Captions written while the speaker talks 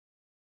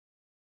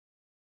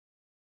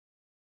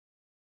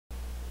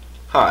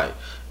Hi,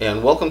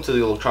 and welcome to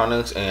the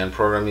Electronics and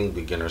Programming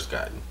Beginner's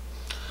Guide.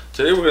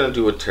 Today we're going to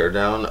do a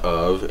teardown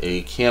of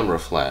a camera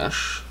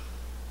flash,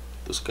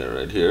 this guy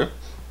right here.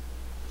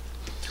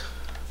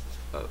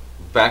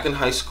 Back in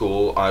high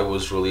school I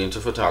was really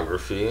into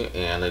photography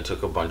and I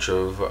took a bunch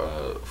of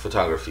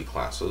photography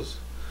classes.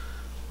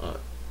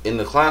 In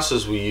the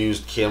classes we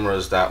used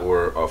cameras that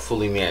were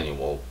fully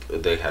manual.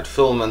 They had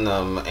film in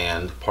them,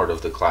 and part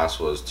of the class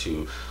was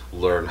to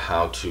learn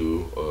how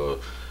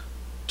to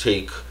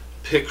take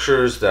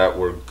pictures that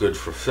were good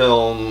for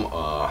film,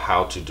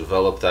 how to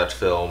develop that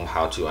film,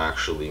 how to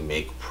actually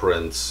make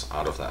prints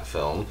out of that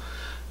film.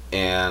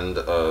 And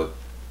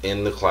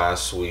in the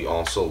class we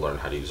also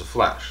learned how to use a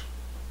flash.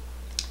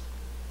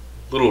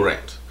 Little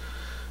rant.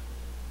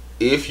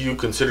 If you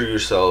consider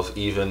yourself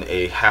even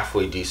a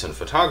halfway decent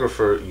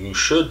photographer, you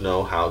should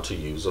know how to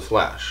use a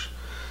flash.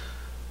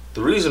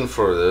 The reason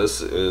for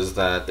this is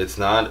that it's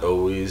not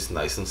always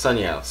nice and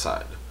sunny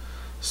outside.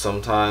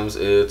 Sometimes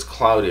it's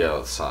cloudy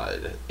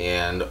outside,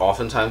 and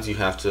oftentimes you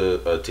have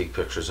to take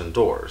pictures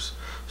indoors.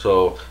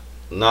 So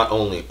not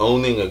only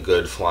owning a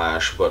good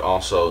flash, but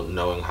also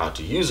knowing how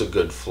to use a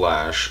good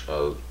flash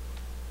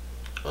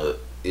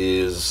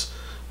is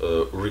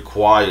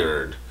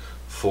required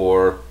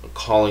for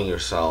calling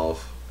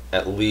yourself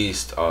at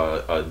least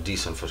a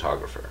decent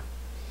photographer.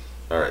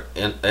 Alright,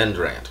 end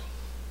rant.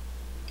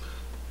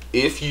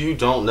 If you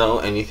don't know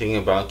anything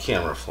about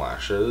camera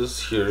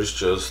flashes, here's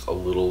just a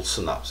little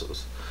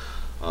synopsis.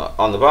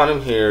 On the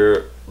bottom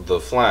here, the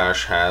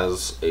flash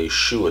has a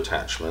shoe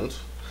attachment,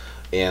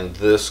 and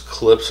this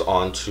clips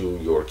onto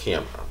your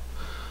camera.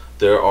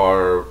 There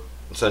are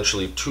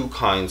essentially two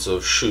kinds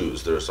of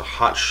shoes. There's a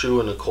hot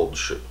shoe and a cold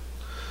shoe.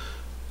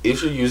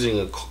 If you're using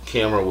a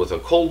camera with a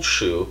cold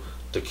shoe,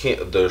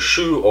 the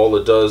shoe, all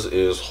it does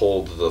is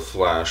hold the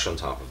flash on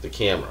top of the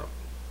camera.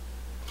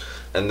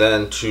 And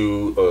then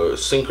to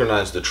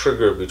synchronize the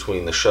trigger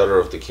between the shutter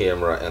of the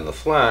camera and the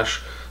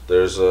flash,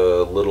 there's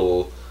a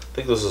little, I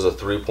think this is a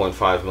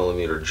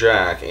 3.5mm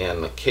jack,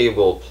 and the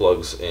cable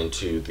plugs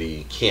into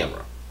the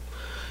camera.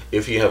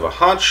 If you have a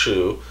hot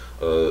shoe,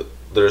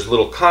 there's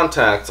little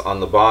contacts on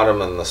the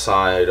bottom and the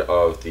side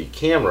of the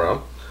camera,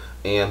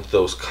 and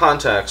those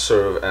contacts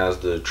serve as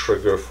the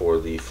trigger for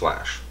the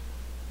flash.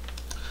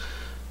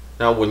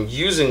 Now, when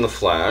using the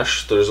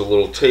flash, there's a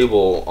little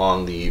table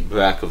on the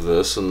back of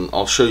this, and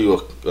I'll show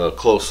you a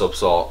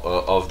close-up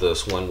of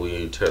this when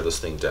we tear this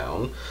thing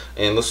down.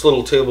 And this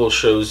little table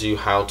shows you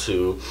how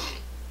to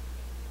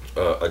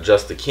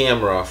adjust the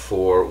camera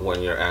for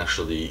when you're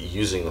actually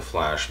using the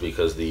flash,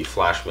 because the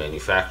flash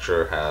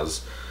manufacturer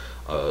has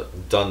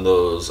done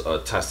those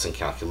tests and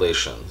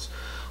calculations.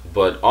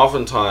 But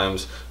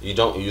oftentimes you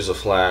don't use a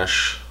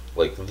flash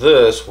like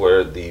this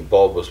where the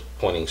bulb is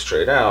pointing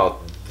straight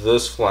out.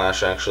 This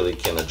flash actually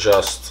can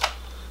adjust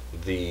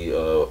the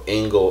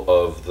angle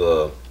of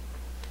the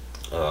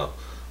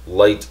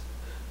light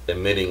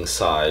emitting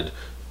side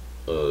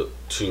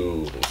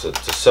to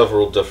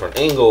several different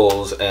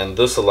angles, and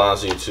this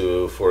allows you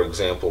to, for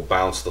example,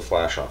 bounce the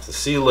flash off the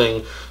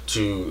ceiling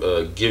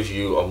to give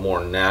you a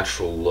more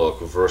natural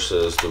look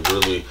versus the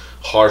really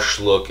harsh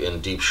look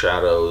and deep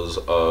shadows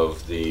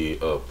of the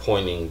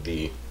pointing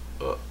the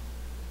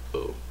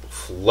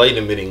light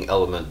emitting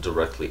element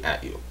directly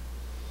at you.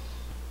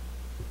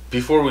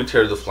 Before we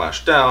tear the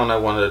flash down, I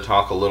wanted to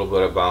talk a little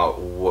bit about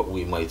what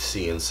we might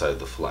see inside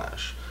the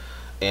flash,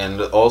 and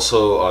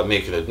also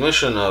make an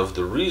admission of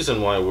the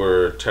reason why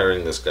we're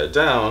tearing this guy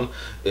down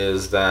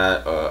is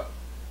that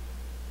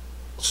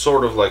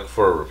sort of like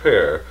for a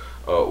repair,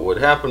 what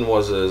happened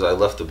was I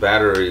left the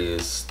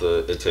batteries,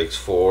 it takes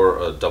 4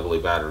 AA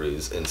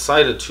batteries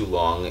inside it too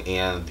long,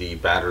 and the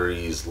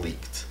batteries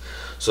leaked.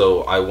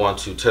 So I want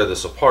to tear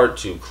this apart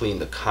to clean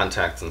the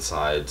contacts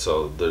inside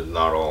so they're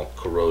not all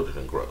corroded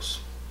and gross.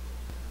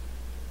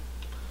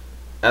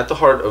 At the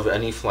heart of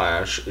any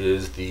flash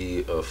is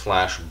the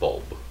flash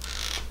bulb.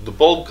 The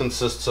bulb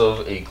consists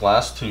of a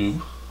glass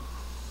tube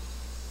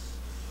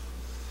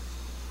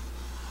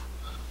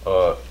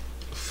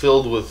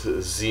filled with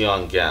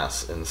xenon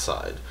gas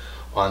inside.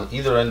 On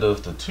either end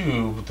of the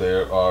tube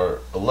there are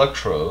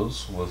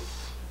electrodes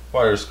with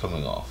wires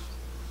coming off,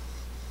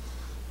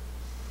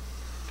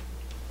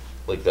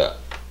 like that.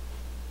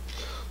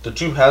 The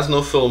tube has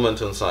no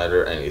filament inside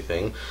or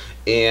anything,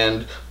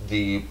 and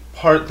the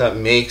part that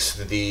makes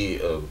the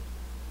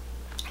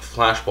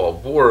flash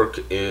bulb work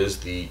is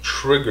the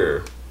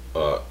trigger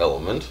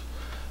element,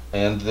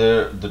 and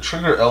the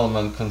trigger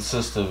element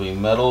consists of a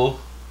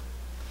metal,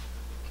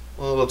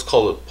 well, let's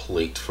call it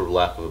plate for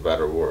lack of a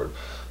better word,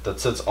 that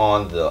sits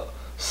on the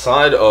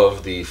side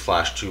of the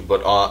flash tube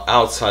but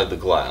outside the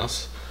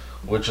glass,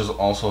 which is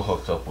also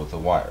hooked up with a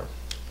wire.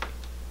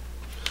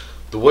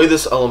 The way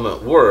this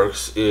element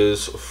works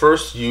is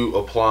first you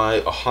apply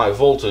a high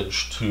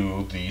voltage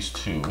to these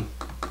two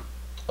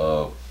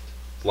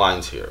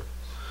lines here.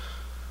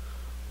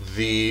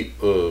 The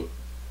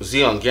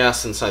xenon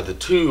gas inside the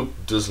tube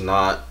does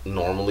not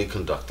normally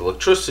conduct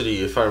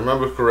electricity. If I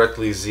remember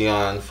correctly,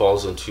 xenon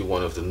falls into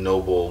one of the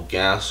noble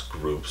gas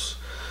groups,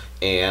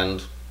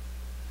 and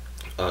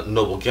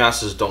noble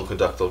gases don't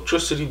conduct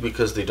electricity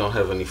because they don't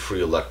have any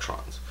free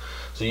electrons.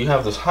 So you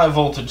have this high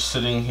voltage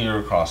sitting here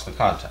across the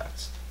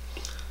contacts.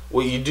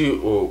 What you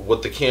do, or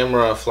what the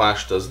camera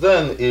flash does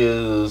then,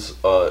 is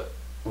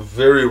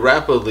very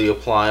rapidly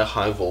apply a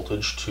high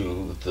voltage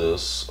to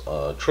this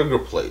trigger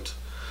plate.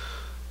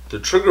 The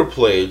trigger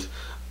plate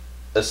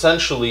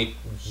essentially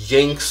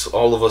yanks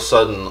all of a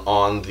sudden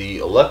on the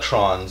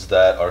electrons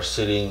that are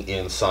sitting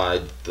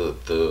inside the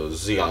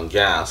xenon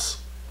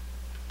gas,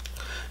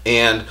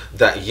 and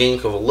that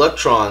yank of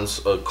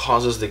electrons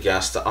causes the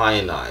gas to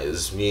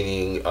ionize,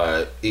 meaning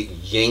it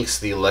yanks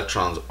the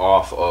electrons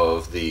off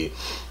of the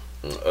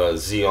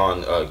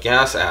xenon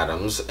gas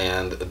atoms,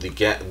 and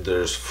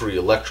there's free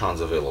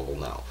electrons available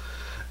now.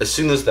 As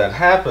soon as that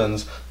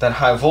happens, that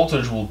high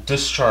voltage will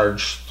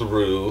discharge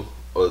through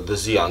the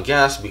xenon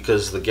gas,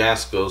 because the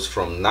gas goes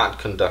from not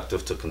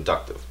conductive to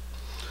conductive.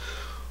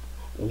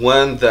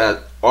 When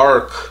that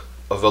arc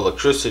of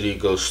electricity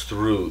goes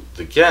through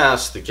the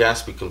gas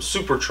becomes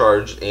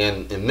supercharged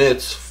and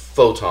emits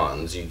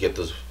photons. You get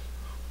this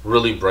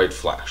really bright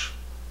flash.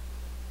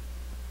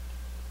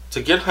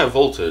 To get high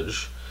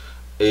voltage,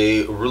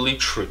 a really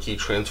tricky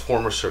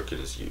transformer circuit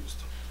is used.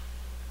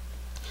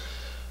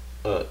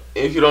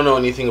 If you don't know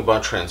anything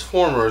about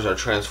transformers, a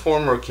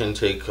transformer can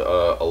take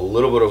a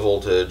little bit of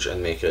voltage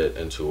and make it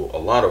into a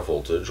lot of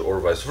voltage, or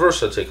vice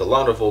versa, take a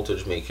lot of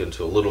voltage, make it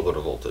into a little bit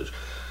of voltage.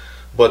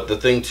 But the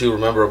thing to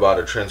remember about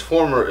a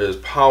transformer is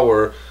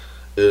power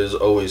is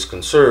always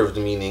conserved,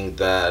 meaning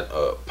that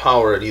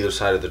power at either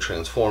side of the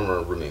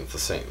transformer remains the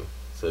same.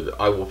 So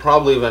I will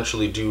probably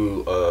eventually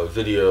do a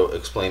video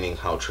explaining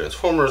how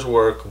transformers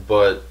work,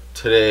 but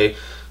today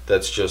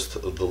that's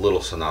just the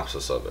little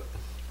synopsis of it.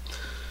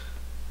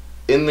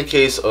 In the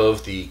case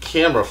of the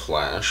camera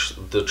flash,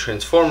 the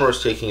transformer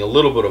is taking a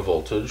little bit of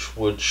voltage,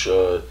 which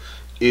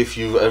if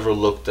you've ever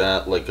looked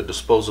at like a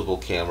disposable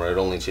camera, it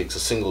only takes a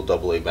single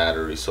AA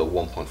battery, so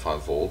 1.5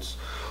 volts.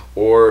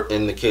 Or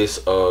in the case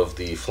of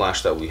the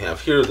flash that we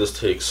have here, this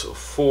takes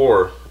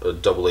 4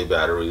 AA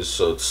batteries,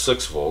 so it's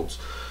 6 volts,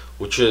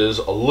 which is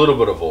a little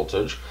bit of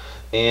voltage,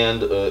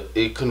 and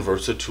it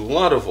converts it to a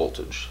lot of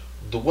voltage.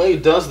 The way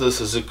it does this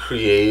is it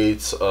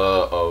creates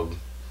a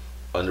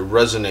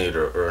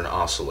resonator or an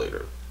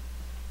oscillator.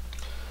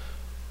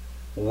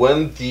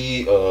 When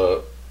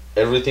the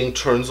everything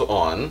turns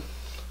on,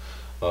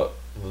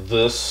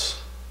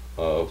 this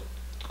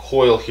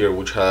coil here,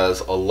 which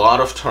has a lot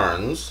of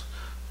turns,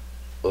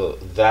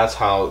 that's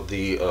how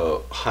the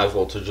high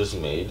voltage is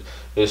made,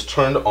 is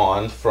turned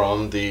on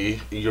from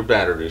your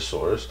battery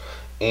source,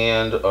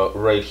 and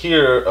right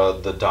here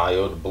the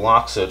diode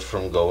blocks it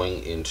from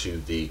going into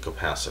the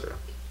capacitor.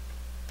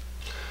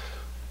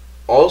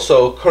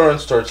 Also, current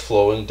starts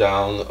flowing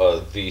down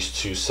these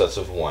two sets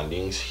of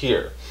windings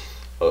here.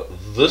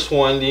 This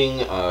winding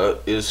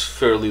is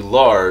fairly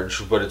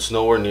large, but it's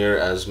nowhere near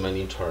as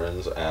many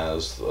turns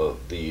as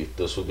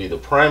this would be the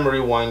primary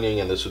winding,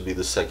 and this would be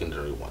the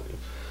secondary winding.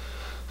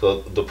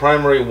 So the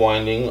primary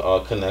winding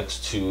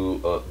connects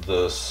to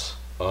this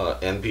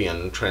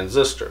NPN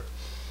transistor.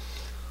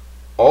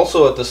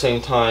 Also, at the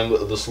same time,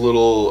 this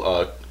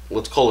little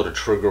let's call it a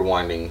trigger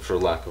winding for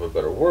lack of a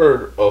better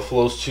word,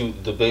 flows to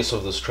the base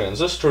of this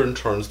transistor and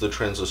turns the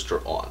transistor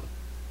on.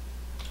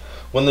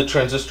 When the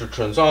transistor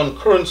turns on,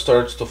 current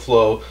starts to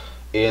flow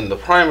in the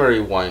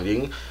primary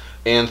winding,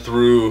 and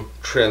through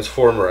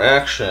transformer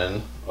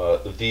action,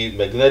 the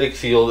magnetic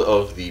field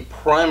of the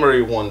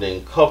primary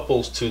winding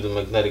couples to the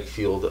magnetic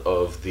field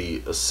of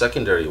the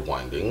secondary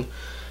winding,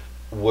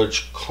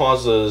 which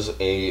causes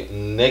a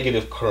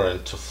negative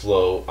current to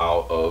flow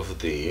out of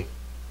the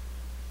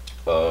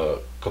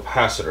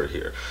capacitor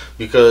here,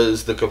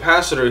 because the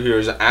capacitor here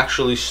is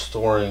actually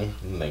storing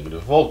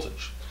negative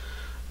voltage.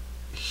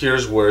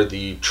 Here's where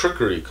the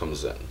trickery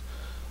comes in.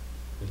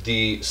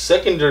 The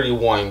secondary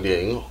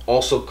winding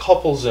also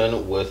couples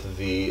in with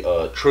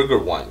the trigger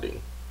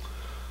winding,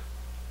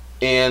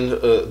 and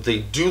they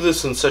do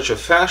this in such a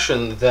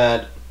fashion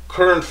that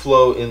current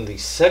flow in the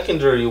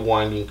secondary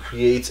winding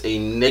creates a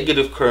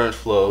negative current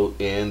flow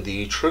in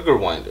the trigger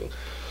winding.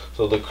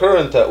 So the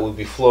current that would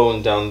be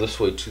flowing down this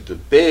way to the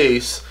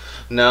base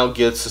now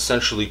gets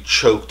essentially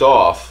choked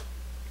off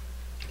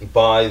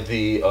by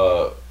the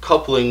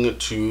coupling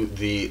to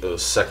the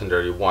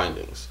secondary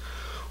windings.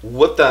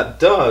 What that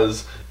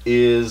does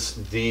is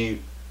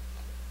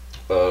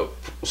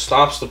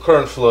stops the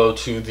current flow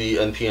to the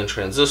NPN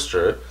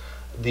transistor.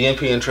 The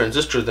NPN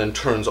transistor then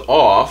turns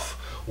off,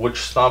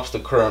 which stops the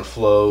current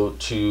flow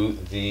to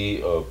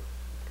the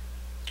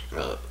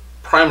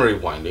primary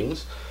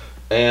windings,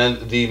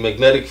 and the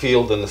magnetic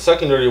field in the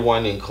secondary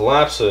winding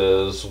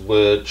collapses,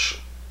 which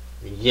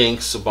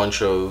yanks a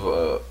bunch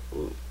of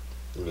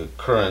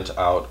current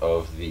out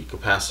of the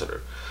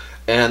capacitor.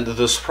 And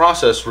this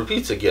process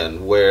repeats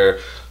again, where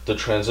the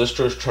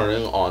transistor is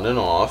turning on and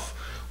off,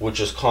 which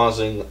is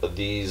causing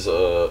these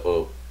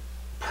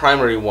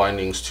primary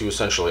windings to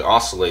essentially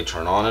oscillate,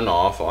 turn on and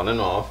off,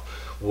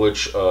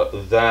 which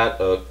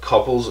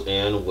couples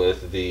in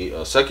with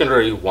the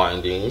secondary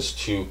windings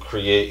to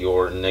create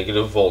your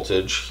negative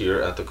voltage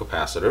here at the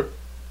capacitor.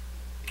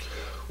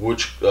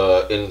 which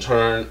in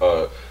turn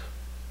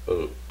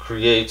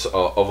creates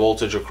a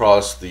voltage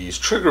across these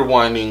trigger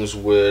windings,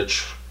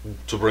 which,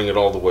 to bring it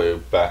all the way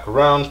back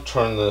around,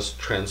 turn this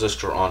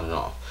transistor on and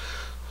off.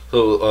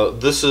 So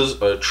this is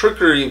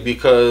trickery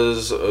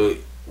because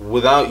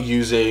without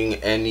using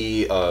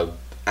any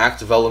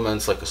active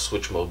elements like a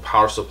switch mode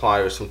power supply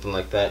or something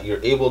like that,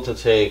 you're able to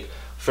take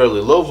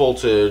fairly low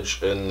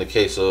voltage, in the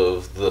case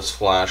of this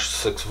flash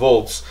 6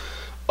 volts,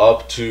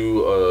 up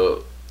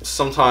to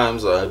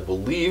sometimes, I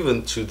believe,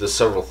 into the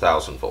several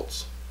thousand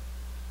volts.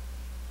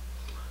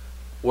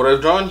 What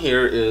I've drawn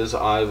here is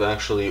I've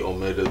actually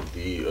omitted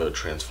the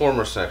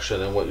transformer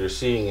section, and what you're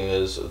seeing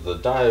is the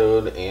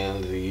diode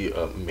and the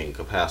main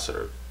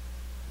capacitor.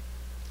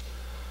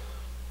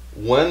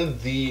 When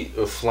the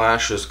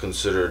flash is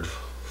considered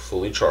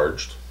fully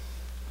charged,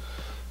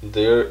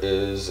 there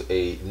is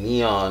a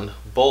neon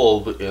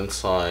bulb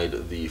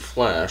inside the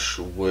flash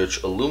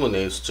which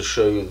illuminates to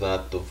show you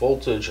that the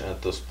voltage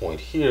at this point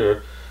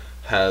here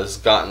has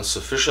gotten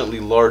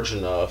sufficiently large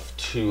enough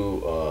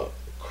to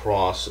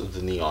cross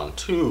the neon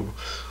tube,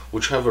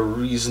 which have a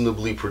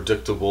reasonably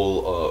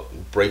predictable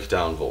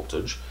breakdown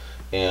voltage,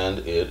 and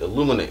it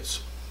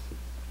illuminates.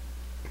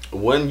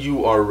 When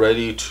you are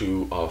ready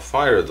to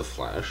fire the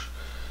flash,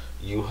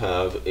 you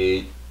have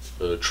a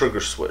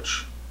trigger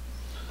switch.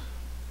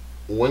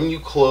 When you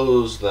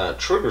close that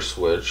trigger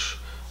switch,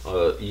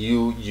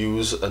 you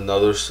use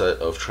another set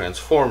of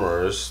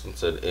transformers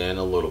and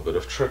a little bit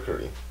of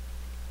trickery.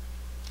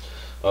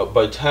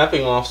 By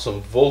tapping off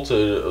some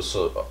voltage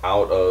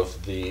out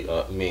of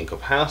the main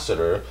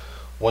capacitor,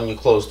 when you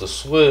close the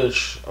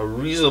switch, a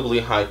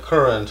reasonably high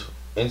current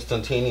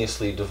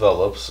instantaneously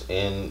develops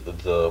in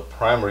the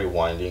primary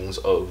windings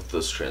of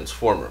this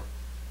transformer.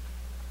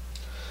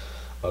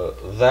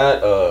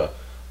 That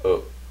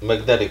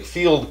magnetic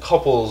field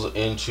couples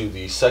into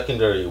the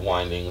secondary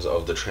windings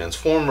of the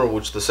transformer,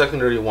 which the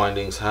secondary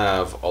windings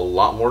have a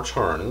lot more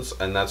turns,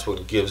 and that's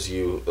what gives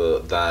you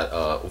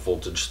that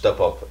voltage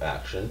step-up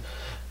action.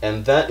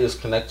 And that is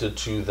connected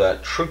to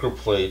that trigger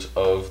plate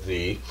of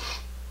the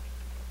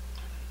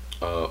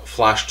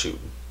flash tube.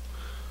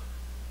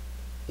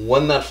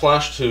 When that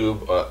flash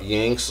tube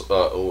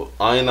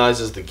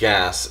ionizes the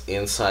gas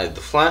inside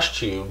the flash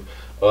tube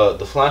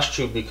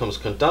becomes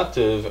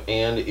conductive,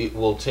 and it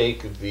will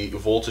take the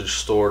voltage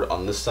stored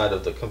on this side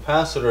of the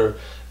capacitor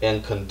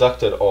and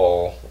conduct it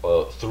all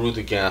through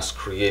the gas,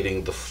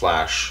 creating the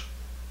flash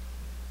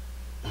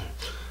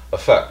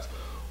effect.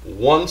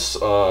 Once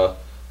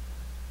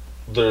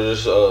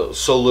there's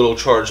so little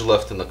charge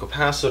left in the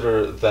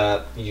capacitor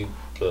that the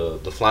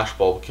flash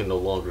bulb can no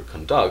longer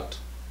conduct,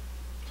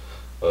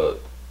 the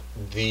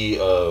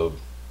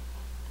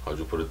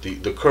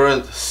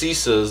current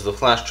ceases, the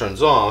flash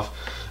turns off,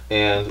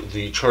 and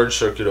the charge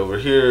circuit over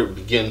here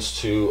begins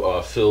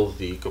to fill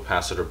the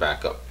capacitor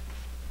back up.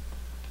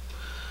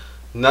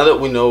 Now that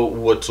we know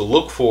what to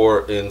look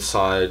for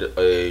inside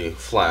a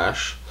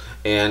flash,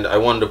 and I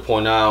wanted to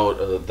point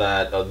out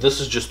that this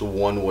is just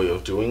one way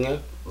of doing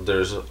it.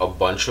 There's a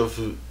bunch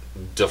of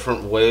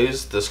different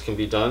ways this can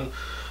be done,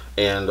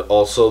 and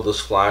also this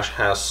flash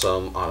has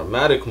some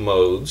automatic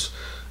modes,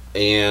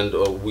 and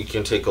we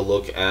can take a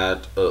look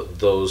at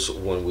those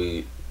when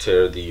we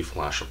tear the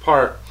flash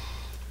apart.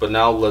 But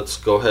now let's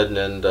go ahead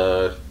and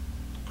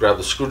grab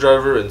the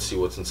screwdriver and see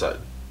what's inside.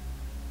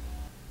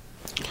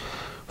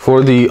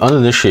 For the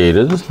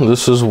uninitiated,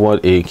 this is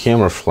what a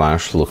camera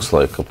flash looks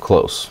like up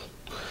close.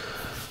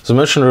 As I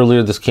mentioned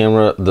earlier,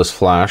 this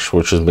flash,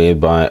 which is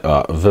made by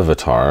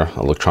Vivitar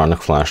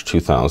Electronic Flash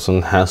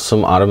 2000, has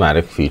some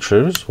automatic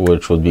features,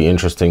 which would be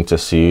interesting to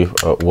see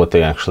what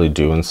they actually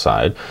do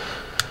inside.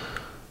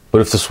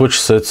 But if the switch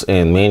sits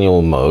in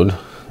manual mode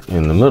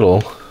in the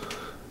middle,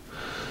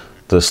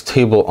 this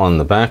table on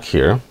the back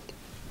here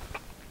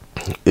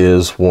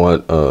is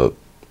what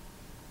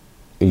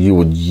you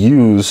would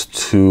use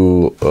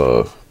to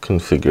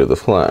configure the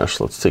flash.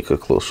 Let's take a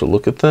closer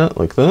look at that,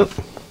 like that.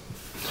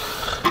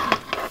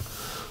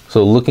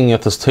 So looking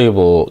at this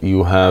table,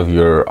 you have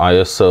your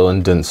ISO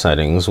and DINT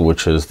settings,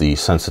 which is the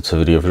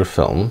sensitivity of your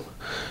film.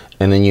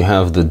 And then you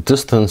have the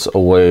distance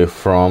away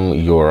from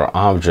your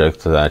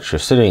object that you're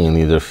sitting in,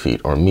 either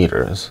feet or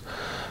meters.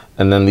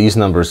 And then these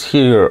numbers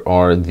here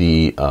are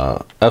the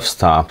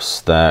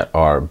f-stops that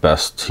are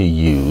best to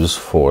use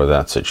for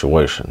that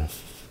situation.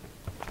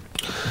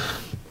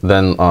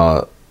 Then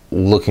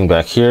looking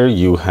back here,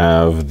 you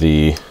have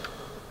the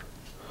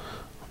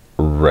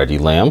ready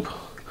lamp,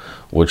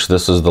 which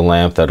this is the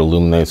lamp that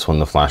illuminates when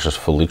the flash is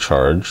fully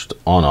charged,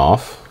 on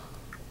off.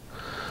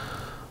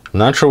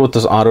 Not sure what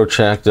this auto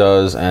check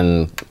does,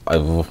 and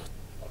I've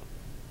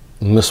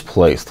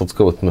misplaced, let's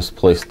go with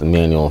misplaced the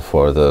manual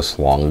for this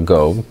long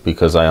ago,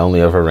 because I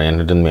only ever ran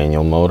it in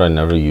manual mode. I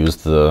never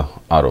used the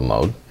auto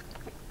mode.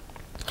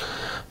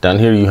 Down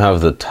here you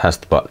have the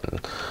test button.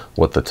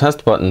 What the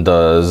test button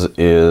does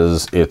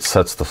is it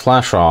sets the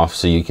flash off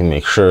so you can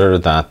make sure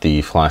that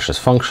the flash is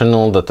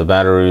functional, that the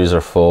batteries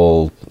are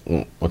full,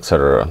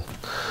 etc.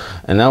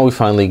 And now we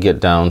finally get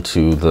down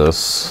to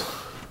this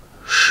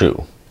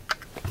shoe.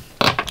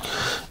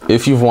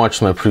 If you've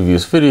watched my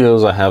previous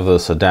videos, I have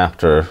this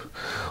adapter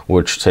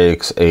which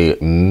takes a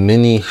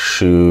mini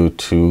shoe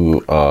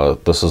to,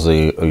 this is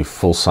a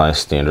full-size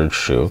standard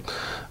shoe.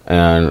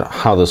 And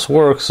how this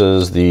works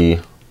is the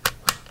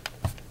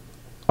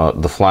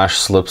flash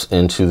slips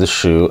into the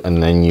shoe,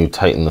 and then you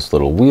tighten this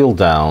little wheel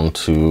down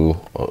to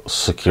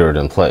secure it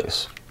in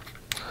place.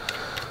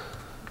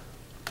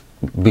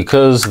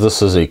 Because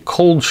this is a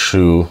cold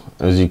shoe,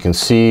 as you can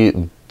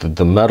see,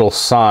 the metal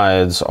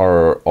sides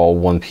are all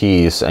one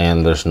piece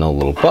and there's no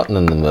little button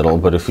in the middle.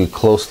 But if you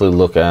closely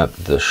look at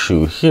the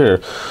shoe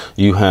here,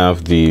 you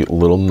have the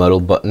little metal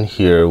button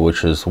here,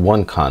 which is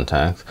one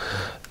contact,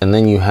 and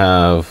then you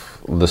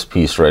have this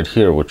piece right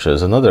here, which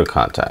is another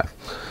contact.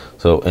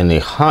 So in a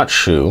hot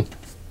shoe,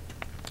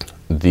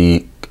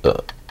 the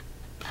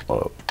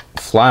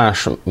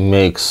flash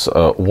makes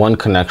one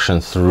connection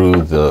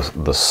through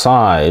the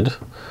side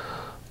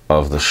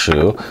of the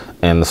shoe,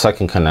 and the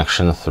second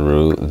connection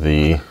through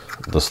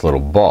this little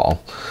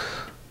ball.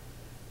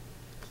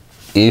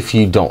 If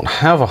you don't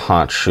have a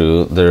hot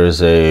shoe,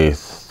 there's a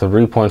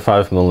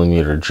 3.5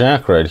 millimeter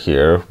jack right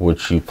here,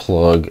 which you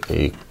plug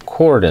a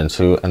cord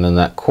into, and then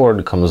that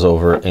cord comes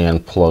over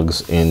and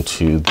plugs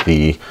into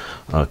the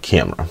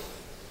camera.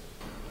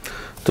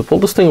 To pull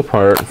this thing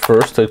apart,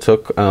 first I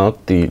took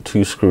out the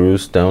two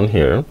screws down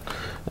here,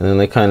 and then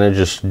they kind of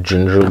just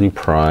gingerly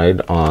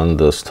pried on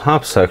this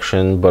top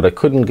section, but I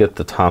couldn't get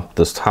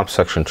this top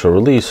section to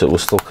release. It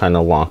was still kind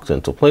of locked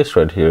into place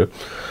right here.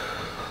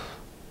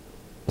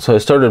 So I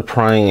started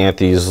prying at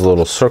these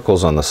little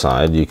circles on the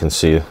side. You can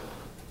see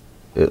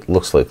it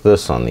looks like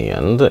this on the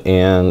end,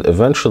 and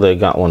eventually I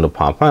got one to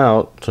pop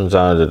out. Turns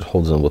out it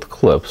holds in with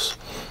clips.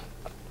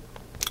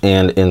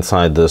 And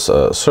inside this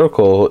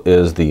circle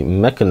is the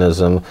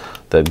mechanism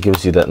that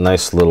gives you that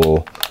nice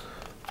little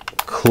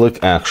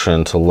click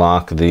action to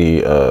lock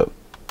the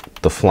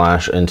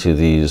flash into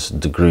these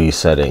degree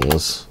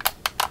settings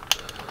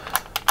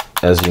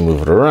as you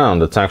move it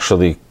around. It's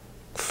actually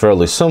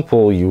fairly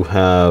simple. You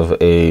have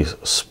a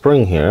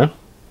spring here,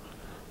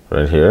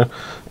 right here,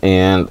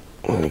 and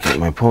let me get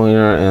my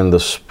pointer, and the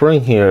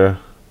spring here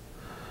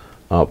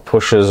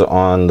pushes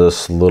on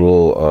this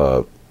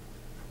little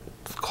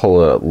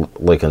call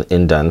it like an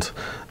indent,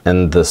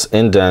 and this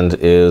indent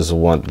is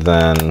what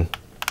then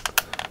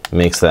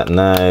makes that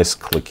nice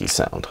clicky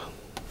sound.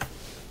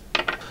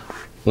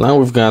 Now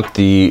we've got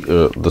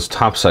this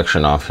top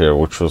section off here,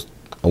 which was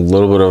a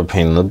little bit of a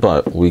pain in the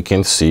butt. We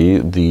can see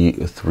the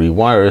three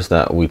wires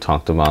that we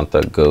talked about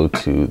that go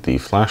to the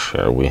flash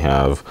here. We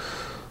have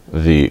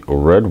the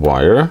red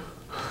wire,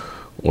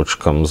 which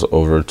comes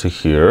over to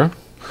here.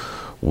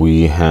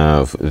 We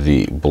have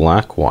the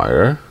black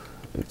wire.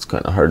 It's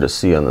kind of hard to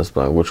see on this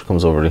black, which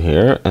comes over to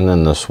here. And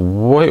then this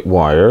white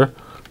wire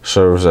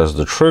serves as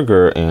the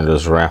trigger and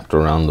is wrapped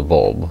around the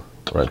bulb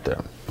right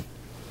there.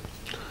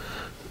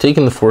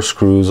 Taking the four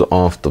screws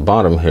off the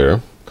bottom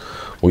here,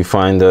 we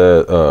find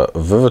that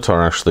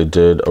Vivitar actually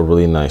did a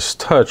really nice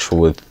touch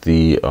with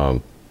the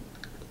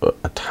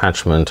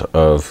attachment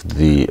of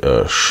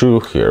the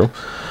shoe here.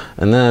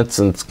 And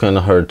it's kind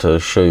of hard to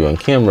show you on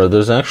camera.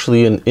 There's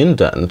actually an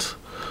indent,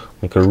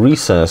 like a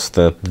recess,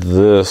 that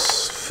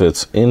this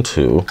fits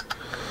into.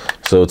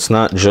 So it's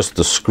not just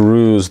the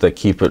screws that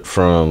keep it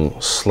from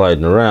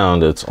sliding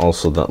around, it's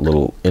also that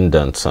little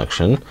indent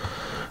section.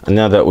 And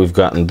now that we've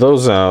gotten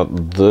those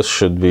out, this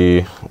should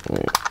be, let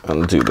me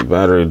undo the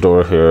battery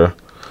door here.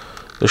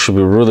 This should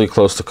be really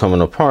close to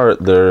coming apart.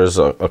 There's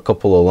a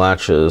couple of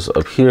latches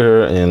up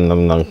here, and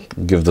I'm gonna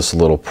give this a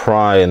little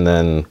pry and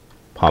then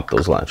pop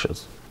those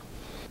latches.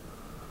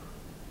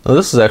 Now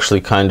this is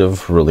actually kind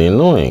of really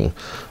annoying.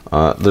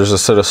 There's a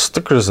set of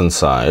stickers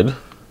inside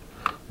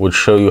which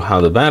show you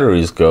how the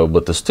batteries go,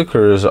 but the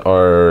stickers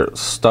are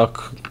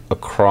stuck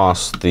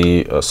across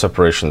the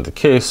separation of the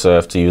case, so I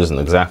have to use an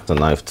X-Acto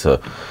knife to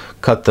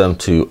cut them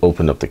to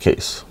open up the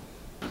case.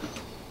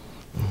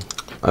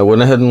 I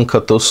went ahead and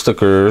cut those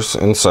stickers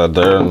inside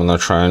there. I'm going to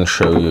try and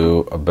show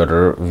you a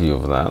better view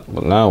of that,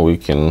 but now we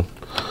can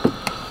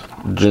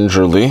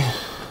gingerly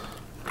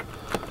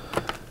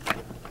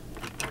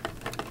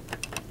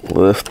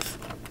lift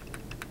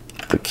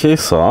the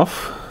case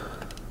off.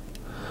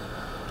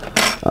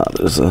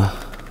 There's a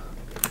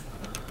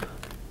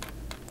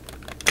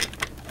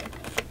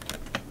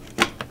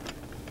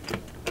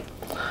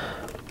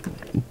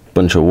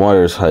bunch of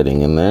wires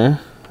hiding in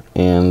there,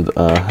 and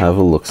have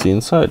a look-see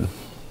inside.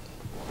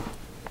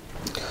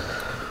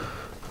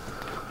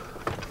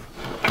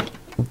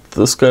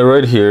 This guy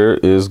right here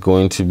is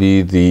going to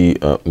be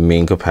the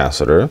main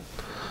capacitor.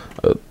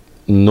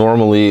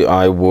 Normally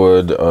I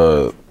would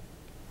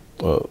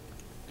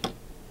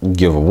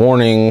give a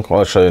warning.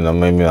 Well, actually, no,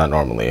 maybe not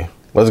normally.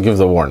 Let's give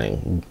the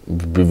warning.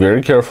 Be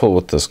very careful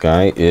with this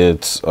guy.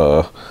 It's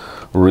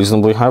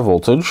reasonably high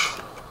voltage.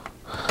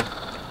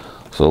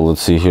 So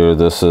let's see here.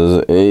 This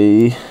is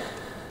a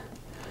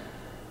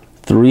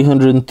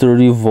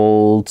 330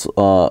 volt,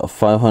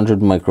 500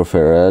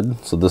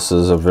 microfarad. So this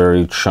is a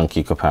very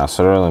chunky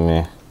capacitor. Let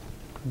me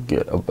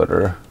get a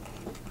better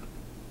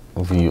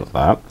view of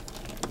that.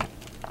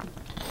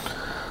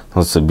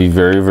 Let's be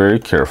very, very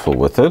careful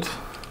with it.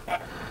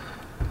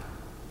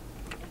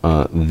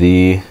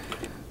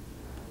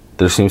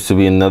 There seems to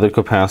be another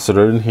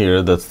capacitor in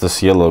here. That's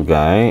this yellow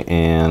guy,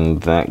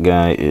 and that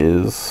guy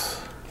is,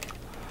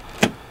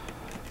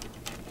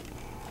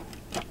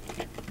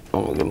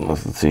 oh my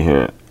goodness, let's see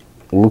here.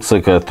 Looks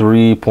like a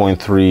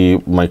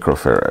 3.3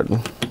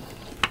 microfarad.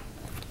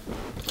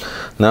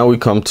 Now we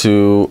come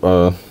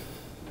to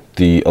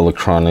the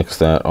electronics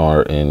that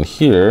are in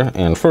here,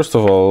 and first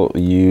of all,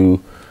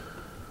 you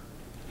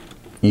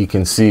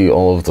can see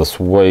all of this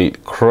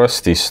white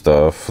crusty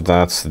stuff.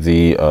 That's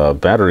the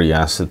battery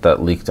acid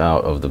that leaked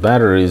out of the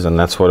batteries, and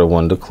that's what I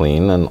wanted to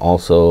clean. And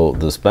also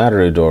this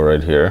battery door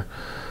right here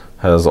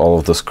has all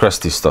of this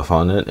crusty stuff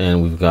on it,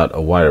 and we've got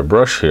a wire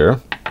brush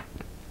here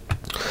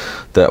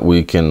that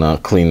we can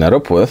clean that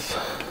up with.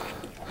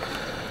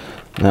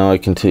 Now I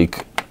can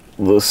take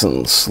this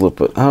and slip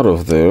it out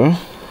of there.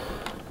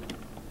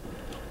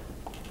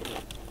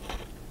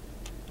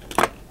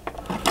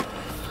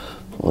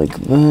 Like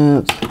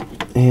that.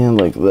 And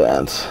like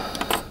that.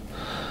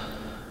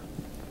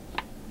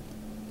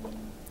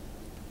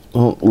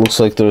 Oh,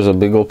 looks like there's a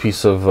big old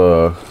piece of,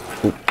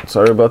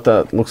 sorry about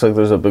that. Looks like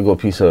there's a big old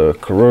piece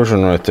of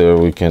corrosion right there.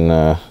 We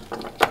can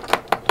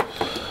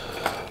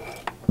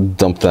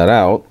dump that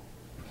out.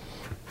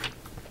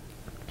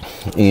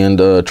 And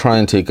try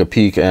and take a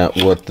peek at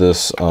what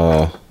this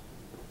guy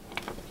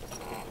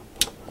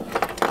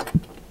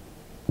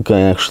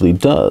actually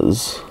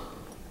does.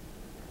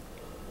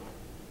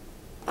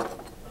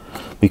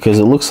 Because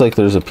it looks like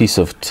there's a piece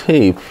of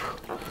tape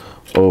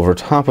over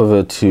top of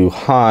it to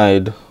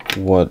hide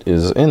what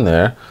is in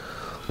there.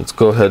 Let's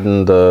go ahead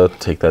and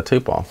take that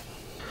tape off.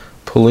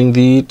 Pulling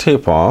the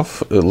tape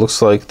off, it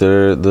looks like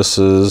this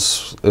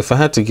is, if I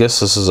had to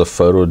guess, this is a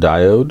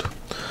photodiode,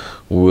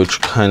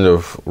 which kind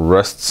of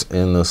rests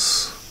in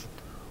this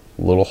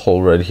little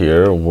hole right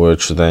here,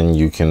 which then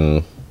you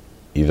can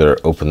either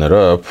open it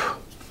up,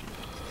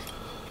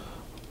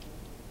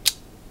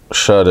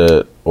 shut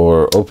it,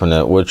 or open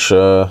it, which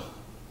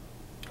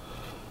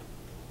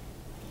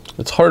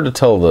it's hard to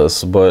tell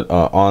this, but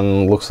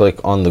looks like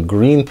on the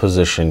green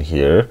position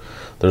here,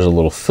 there's a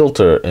little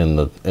filter in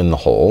the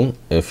hole.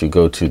 If you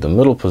go to the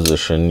middle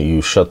position,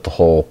 you shut the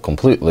hole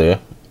completely.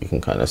 You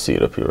can kind of see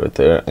it up here right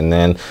there. And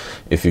then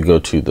if you go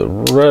to the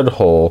red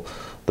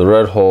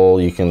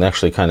hole, you can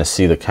actually kind of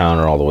see the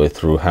counter all the way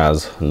through,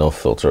 has no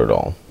filter at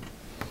all.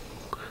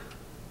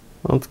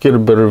 Let's get a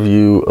better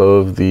view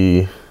of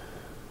the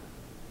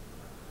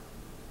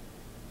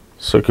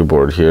circuit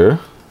board here.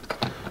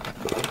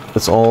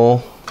 It's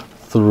all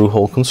through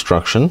hole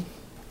construction,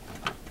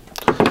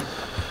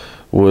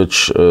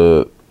 which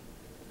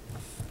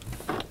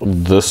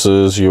this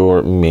is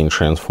your main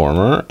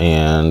transformer,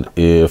 and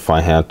if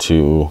I had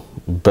to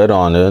bet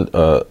on it,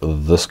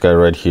 this guy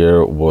right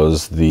here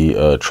was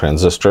the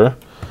transistor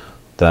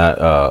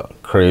that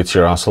creates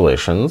your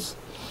oscillations.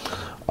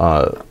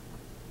 The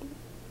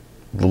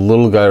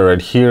little guy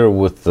right here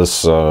with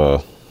this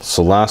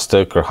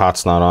Celastic or hot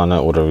snot on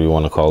it, whatever you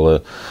want to call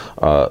it,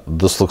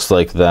 this looks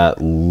like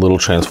that little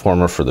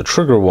transformer for the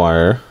trigger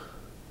wire.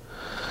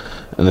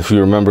 And if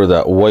you remember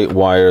that white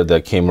wire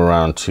that came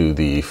around to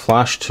the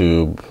flash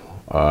tube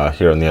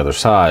here on the other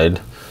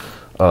side,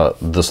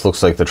 this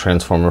looks like the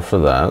transformer for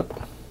that.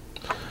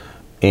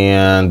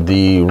 And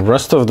the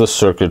rest of the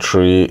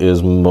circuitry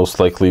is most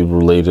likely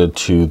related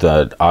to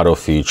that auto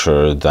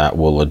feature that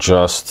will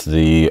adjust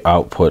the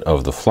output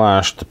of the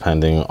flash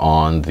depending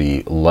on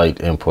the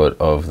light input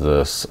of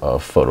this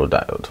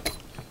photodiode.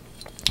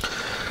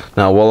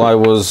 Now, while I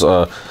was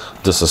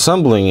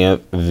disassembling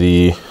it,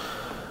 the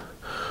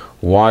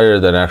wire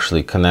that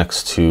actually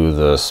connects to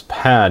this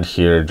pad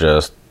here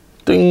just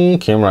ding,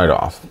 came right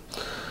off.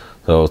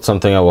 So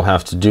something I will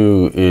have to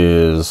do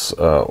is,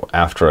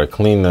 after I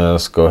clean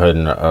this, go ahead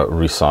and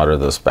resolder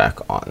this back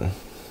on.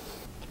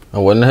 I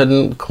went ahead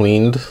and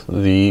cleaned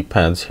the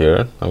pads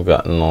here. I've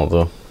gotten all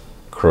the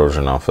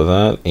corrosion off of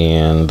that,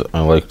 and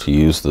I like to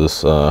use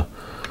this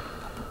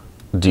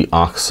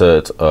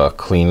deoxit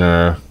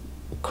cleaner,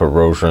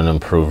 corrosion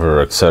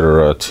improver,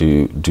 etc.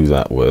 to do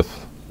that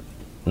with.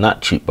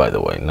 Not cheap, by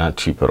the way, not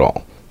cheap at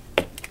all.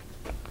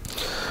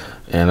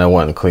 And I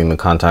went and cleaned the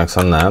contacts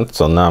on that,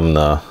 so now I'm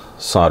gonna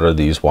solder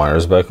these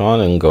wires back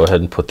on and go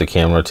ahead and put the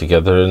camera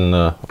together and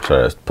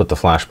put the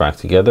flash back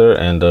together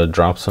and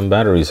drop some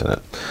batteries in it.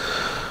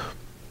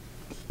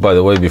 By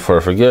the way, before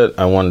I forget,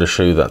 I wanted to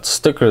show you that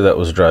sticker that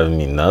was driving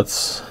me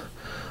nuts.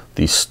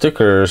 The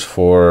stickers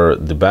for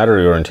the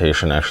battery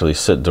orientation actually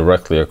sit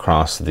directly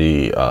across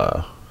the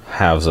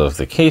halves of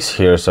the case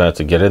here, so I had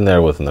to get in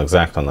there with an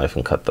X-Acto knife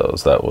and cut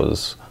those. That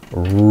was a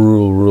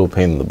real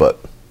pain in the butt.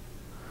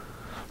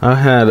 I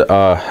had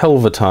a hell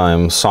of a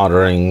time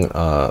soldering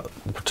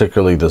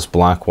particularly this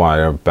black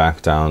wire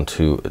back down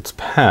to its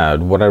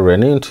pad. What I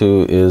ran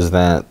into is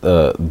that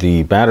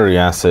the battery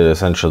acid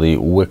essentially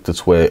wicked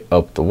its way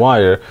up the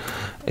wire,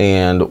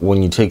 and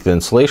when you take the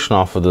insulation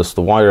off of this,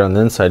 the wire on the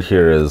inside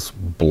here is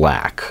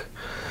black.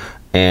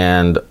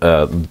 And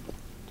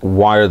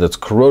wire that's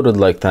corroded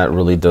like that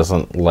really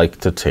doesn't like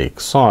to take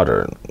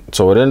solder.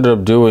 So what I ended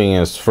up doing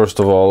is, first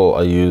of all,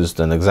 I used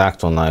an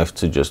X-Acto knife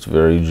to just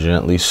very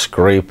gently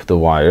scrape the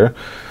wire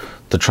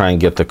to try and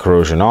get the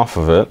corrosion off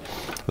of it.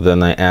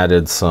 Then I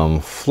added some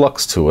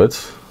flux to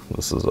it.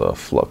 This is a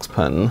flux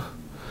pen.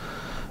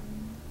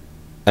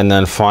 And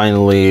then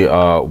finally,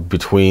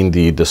 between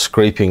the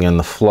scraping and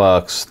the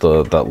flux,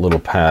 that little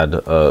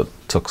pad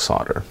took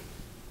solder.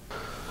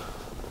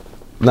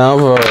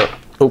 Now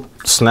I've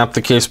snapped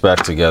the case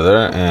back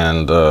together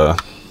and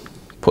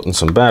putting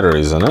some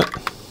batteries in it.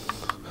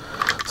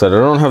 So I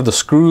don't have the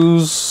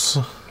screws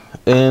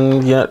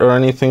in yet or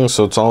anything,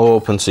 so it's all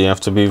open, so you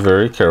have to be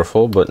very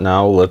careful. But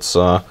now let's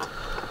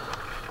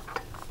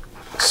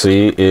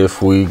see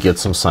if we get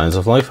some signs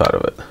of life out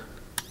of it.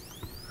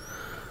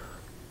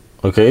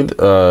 Okay,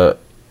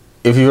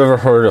 if you've ever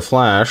heard a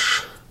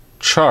flash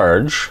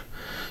charge,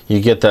 you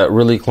get that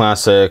really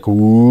classic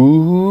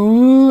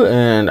woo,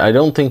 and I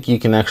don't think you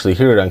can actually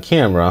hear it on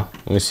camera.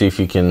 Let me see if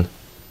you can.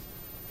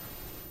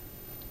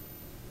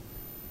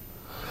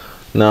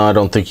 No, I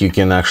don't think you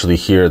can actually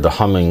hear the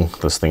humming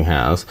this thing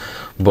has,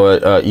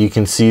 but you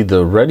can see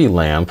the ready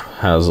lamp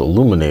has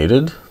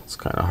illuminated. It's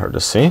kind of hard to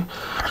see.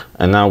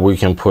 And now we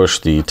can push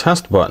the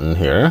test button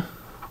here,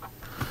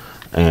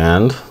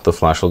 and the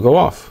flash will go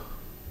off.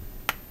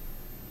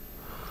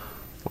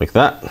 Like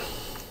that.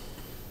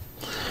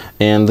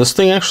 And this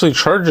thing actually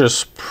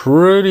charges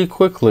pretty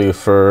quickly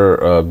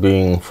for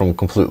being from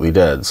completely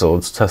dead. So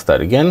let's test that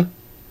again.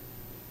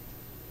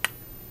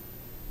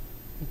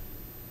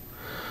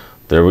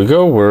 There we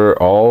go. We're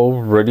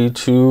all ready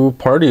to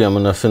party. I'm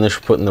going to finish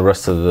putting the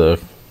rest of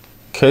the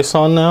case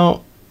on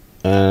now,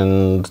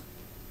 and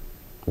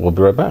we'll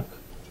be right back.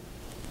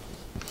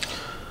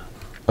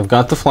 I've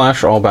got the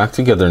flash all back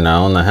together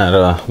now, and I had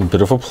a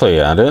bit of a play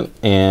at it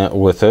and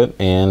with it,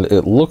 and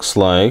it looks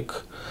like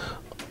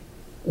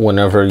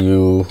whenever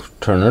you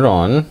turn it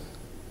on,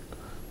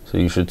 so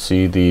you should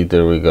see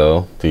there we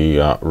go,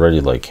 the ready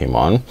light came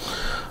on.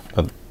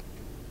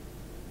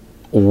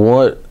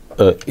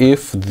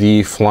 If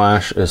the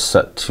flash is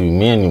set to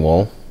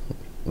manual,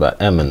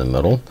 that M in the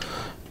middle,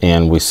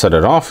 and we set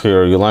it off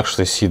here, you'll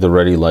actually see the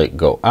ready light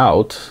go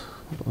out.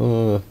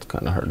 It's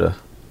kind of hard to,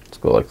 let's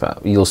go like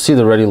that. You'll see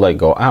the ready light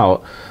go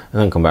out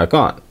and then come back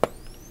on.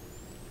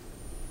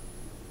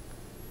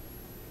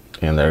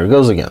 And there it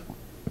goes again.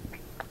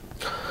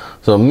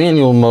 So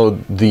manual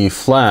mode, the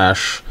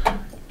flash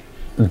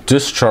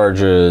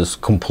discharges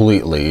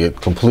completely.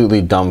 It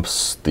completely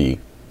dumps the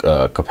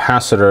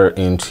capacitor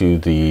into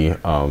the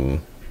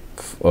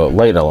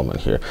light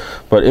element here.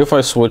 But if I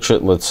switch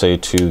it, let's say,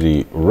 to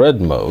the red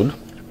mode,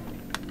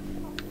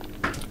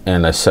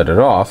 and I set it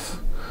off,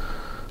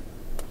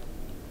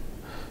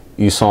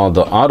 you saw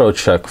the auto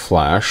check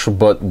flash,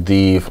 but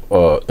the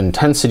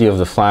intensity of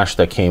the flash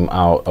that came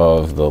out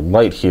of the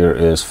light here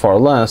is far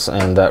less,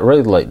 and that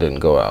red light didn't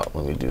go out.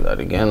 Let me do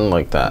that again,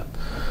 like that.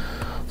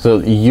 So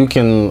you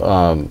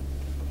can,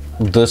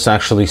 this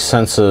actually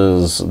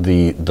senses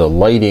the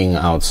lighting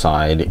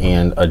outside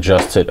and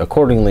adjusts it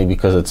accordingly,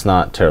 because it's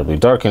not terribly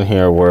dark in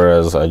here,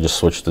 whereas I just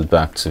switched it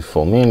back to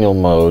full manual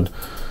mode.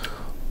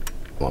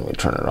 Let me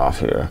turn it off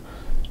here.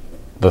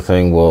 The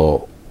thing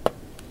will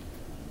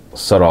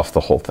set off the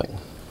whole thing.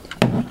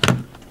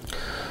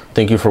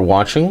 Thank you for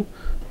watching.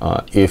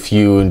 If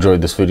you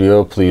enjoyed this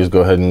video, please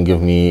go ahead and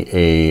give me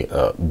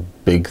a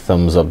big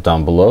thumbs up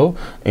down below.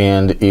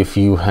 And if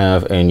you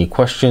have any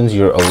questions,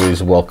 you're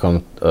always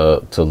welcome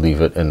to leave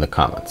it in the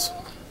comments.